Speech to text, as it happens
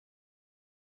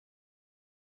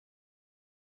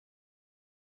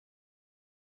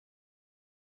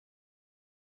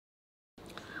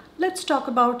Let's talk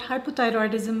about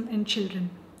hypothyroidism in children.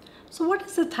 So what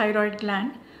is the thyroid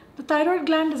gland? The thyroid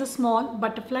gland is a small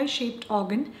butterfly-shaped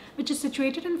organ which is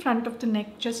situated in front of the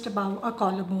neck just above our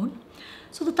collarbone.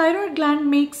 So the thyroid gland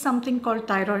makes something called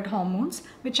thyroid hormones,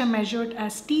 which are measured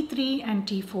as T3 and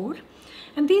T4.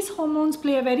 And these hormones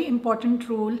play a very important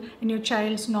role in your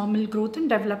child's normal growth and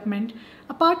development,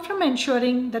 apart from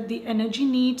ensuring that the energy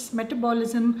needs,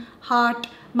 metabolism, heart,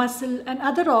 muscle and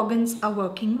other organs are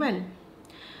working well.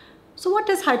 So what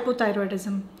is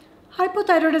hypothyroidism?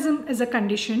 Hypothyroidism is a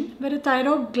condition where a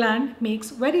thyroid gland makes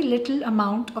very little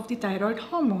amount of the thyroid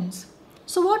hormones.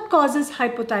 So what causes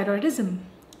hypothyroidism?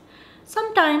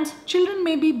 Sometimes children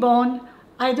may be born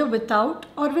either without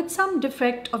or with some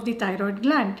defect of the thyroid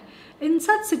gland. In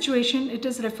such situation, it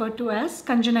is referred to as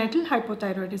congenital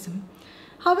hypothyroidism.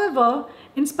 However,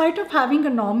 in spite of having a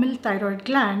normal thyroid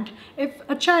gland, if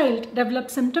a child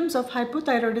develops symptoms of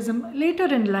hypothyroidism later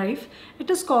in life, it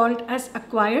is called as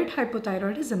acquired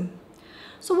hypothyroidism.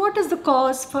 So what is the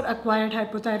cause for acquired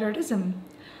hypothyroidism?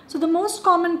 So the most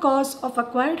common cause of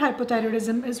acquired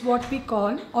hypothyroidism is what we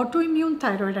call autoimmune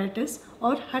thyroiditis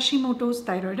or Hashimoto's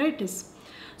thyroiditis.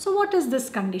 So what is this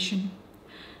condition?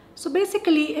 So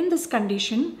basically in this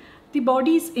condition, the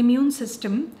body's immune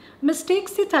system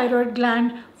mistakes the thyroid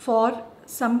gland for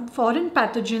some foreign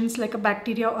pathogens like a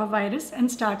bacteria or virus and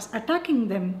starts attacking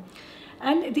them.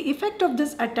 And the effect of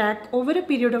this attack over a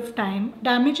period of time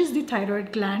damages the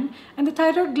thyroid gland, and the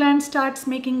thyroid gland starts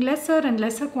making lesser and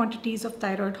lesser quantities of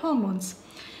thyroid hormones.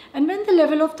 And when the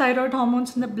level of thyroid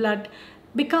hormones in the blood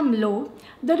become low,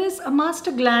 there is a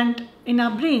master gland in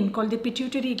our brain called the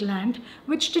pituitary gland,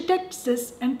 which detects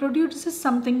this and produces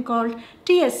something called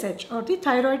TSH or the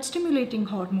thyroid stimulating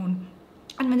hormone.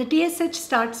 And when the TSH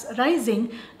starts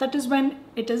rising, that is when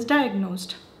it is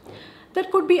diagnosed. There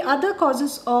could be other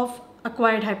causes of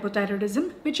acquired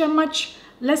hypothyroidism which are much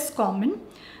less common.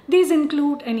 These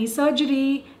include any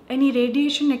surgery, any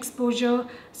radiation exposure,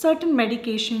 certain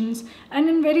medications, and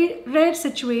in very rare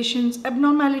situations,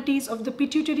 abnormalities of the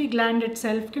pituitary gland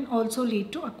itself can also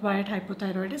lead to acquired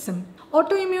hypothyroidism.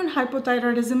 Autoimmune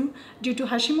hypothyroidism due to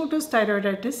Hashimoto's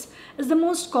thyroiditis is the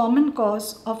most common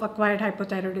cause of acquired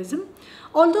hypothyroidism.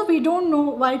 Although we don't know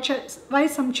why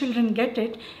some children get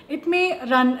it, it may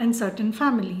run in certain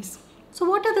families. So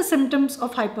what are the symptoms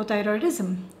of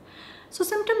hypothyroidism? So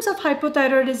symptoms of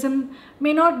hypothyroidism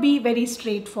may not be very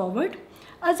straightforward.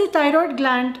 As the thyroid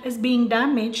gland is being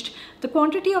damaged, the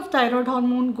quantity of thyroid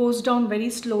hormone goes down very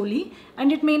slowly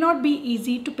and it may not be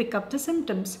easy to pick up the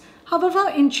symptoms. However,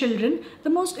 in children, the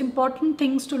most important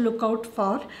things to look out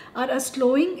for are a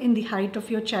slowing in the height of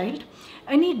your child,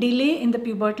 any delay in the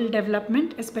pubertal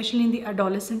development, especially in the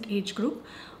adolescent age group,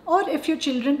 or if your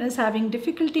children is having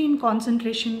difficulty in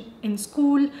concentration in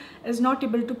school, is not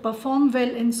able to perform well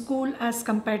in school as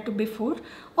compared to before,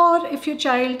 or if your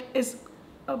child is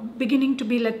beginning to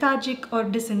be lethargic or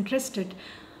disinterested.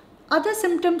 Other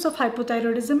symptoms of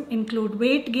hypothyroidism include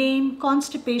weight gain,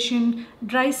 constipation,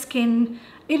 dry skin,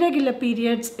 irregular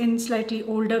periods in slightly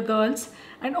older girls,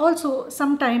 and also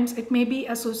sometimes it may be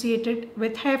associated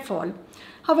with hair fall.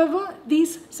 However,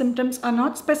 these symptoms are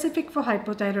not specific for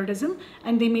hypothyroidism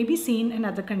and they may be seen in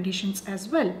other conditions as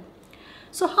well.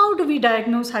 So how do we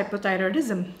diagnose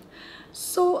hypothyroidism?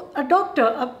 So a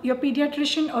doctor, your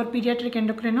pediatrician or pediatric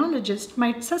endocrinologist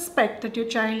might suspect that your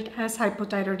child has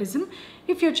hypothyroidism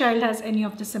if your child has any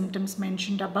of the symptoms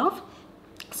mentioned above.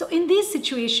 So in these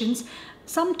situations,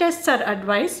 some tests are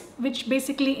advised, which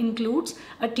basically includes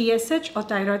a TSH or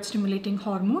thyroid stimulating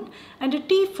hormone and a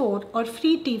T4 or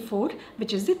free T4,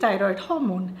 which is the thyroid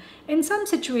hormone. In some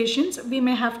situations, we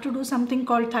may have to do something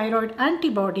called thyroid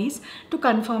antibodies to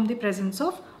confirm the presence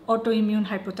of autoimmune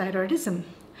hypothyroidism.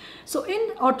 So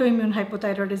in autoimmune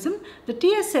hypothyroidism, the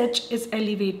TSH is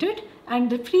elevated and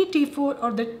the free T4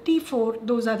 or the T4,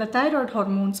 those are the thyroid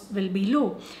hormones, will be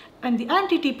low, and the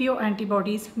anti-TPO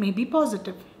antibodies may be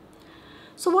positive.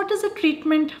 So what is the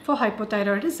treatment for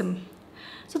hypothyroidism?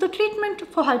 So the treatment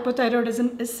for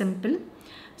hypothyroidism is simple.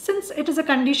 Since it is a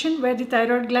condition where the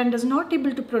thyroid gland is not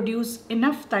able to produce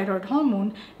enough thyroid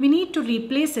hormone, we need to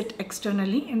replace it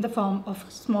externally in the form of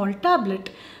a small tablet.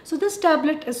 So this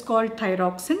tablet is called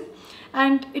thyroxine,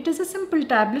 and it is a simple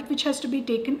tablet which has to be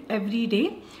taken every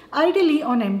day, ideally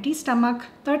on empty stomach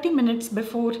 30 minutes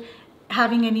before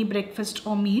having any breakfast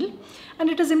or meal, and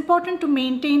it is important to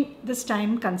maintain this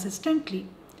time consistently.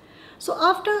 So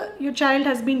after your child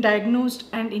has been diagnosed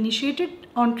and initiated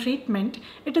on treatment,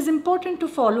 it is important to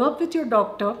follow up with your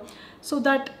doctor so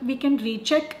that we can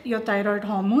recheck your thyroid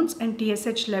hormones and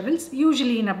TSH levels,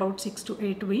 usually in about 6 to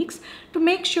 8 weeks, to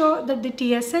make sure that the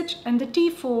TSH and the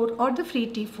T4 or the free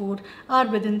T4 are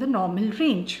within the normal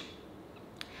range.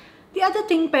 The other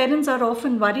thing parents are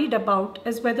often worried about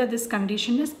is whether this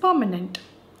condition is permanent.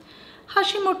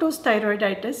 Hashimoto's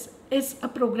thyroiditis is a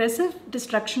progressive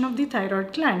destruction of the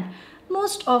thyroid gland.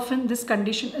 Most often this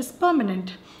condition is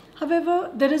permanent. However,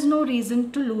 there is no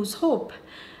reason to lose hope,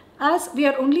 as we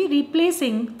are only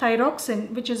replacing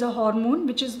thyroxine, which is a hormone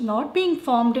which is not being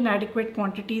formed in adequate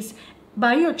quantities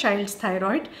by your child's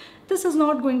thyroid. This is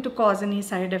not going to cause any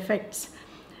side effects.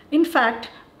 In fact,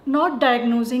 not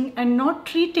diagnosing and not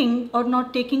treating or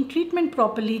not taking treatment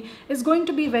properly is going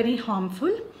to be very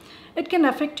harmful. It can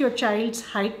affect your child's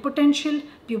height potential,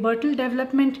 pubertal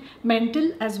development,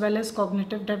 mental as well as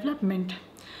cognitive development.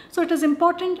 So it is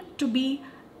important to be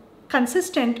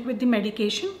consistent with the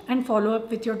medication and follow up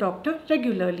with your doctor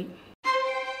regularly.